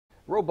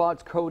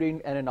Robots,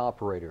 coding, and an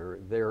operator.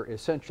 They're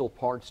essential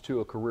parts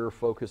to a career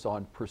focus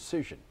on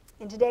precision.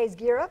 In today's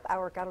Gear Up,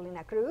 our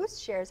Carolina Cruz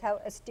shares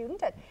how a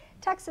student at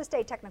Texas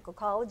State Technical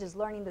College is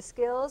learning the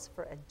skills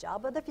for a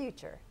job of the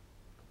future.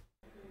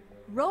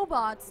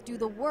 Robots do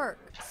the work.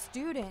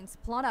 Students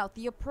plot out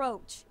the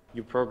approach.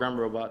 You program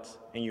robots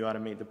and you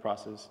automate the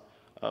process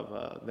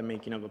of the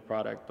making of a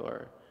product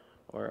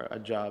or a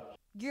job.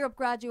 Gear Up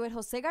graduate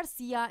Jose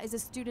Garcia is a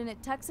student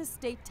at Texas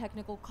State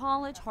Technical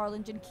College,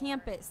 Harlingen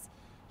campus.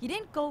 He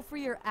didn't go for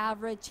your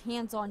average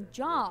hands-on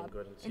job.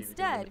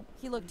 Instead,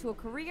 he looked to a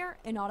career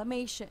in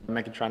automation.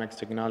 Mechatronics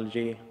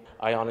technology.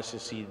 I honestly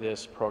see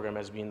this program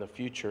as being the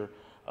future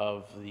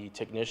of the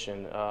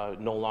technician.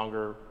 No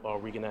longer are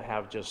we going to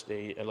have just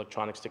a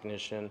electronics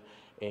technician,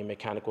 a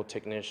mechanical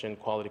technician,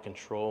 quality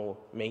control,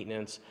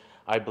 maintenance.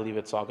 I believe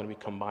it's all going to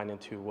be combined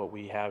into what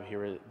we have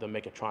here, the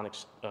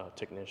mechatronics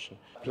technician.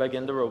 Plug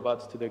in the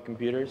robots to the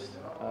computers.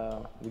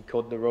 We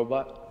code the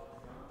robot,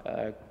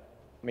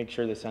 make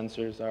sure the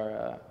sensors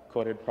are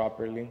coded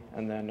properly,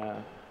 and then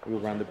we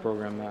run the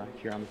program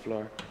here on the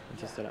floor and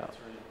test it out.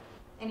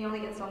 And you only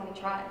get so many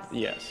tries?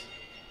 Yes.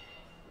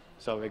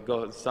 So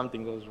if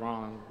something goes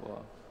wrong,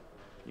 well,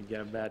 you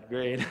get a bad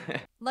grade.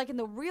 Like in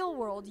the real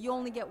world, you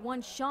only get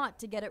one shot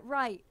to get it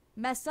right.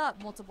 Mess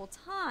up multiple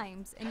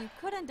times and you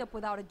could end up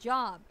without a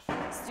job.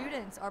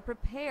 Students are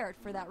prepared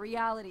for that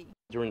reality.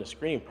 During the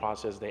screening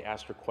process, they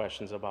asked her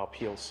questions about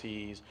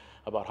PLCs,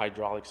 about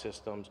hydraulic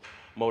systems,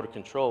 motor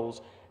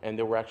controls, and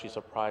they were actually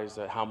surprised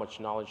at how much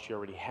knowledge she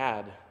already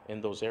had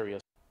in those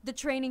areas. The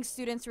training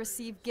students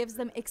receive gives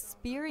them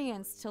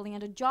experience to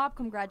land a job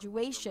come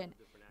graduation.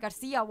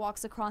 Garcia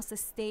walks across the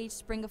stage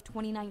spring of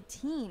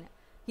 2019.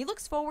 He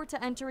looks forward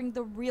to entering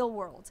the real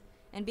world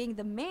and being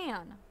the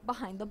man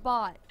behind the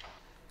bot.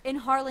 In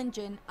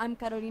Harlingen, I'm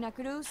Carolina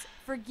Cruz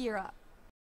for Gear Up.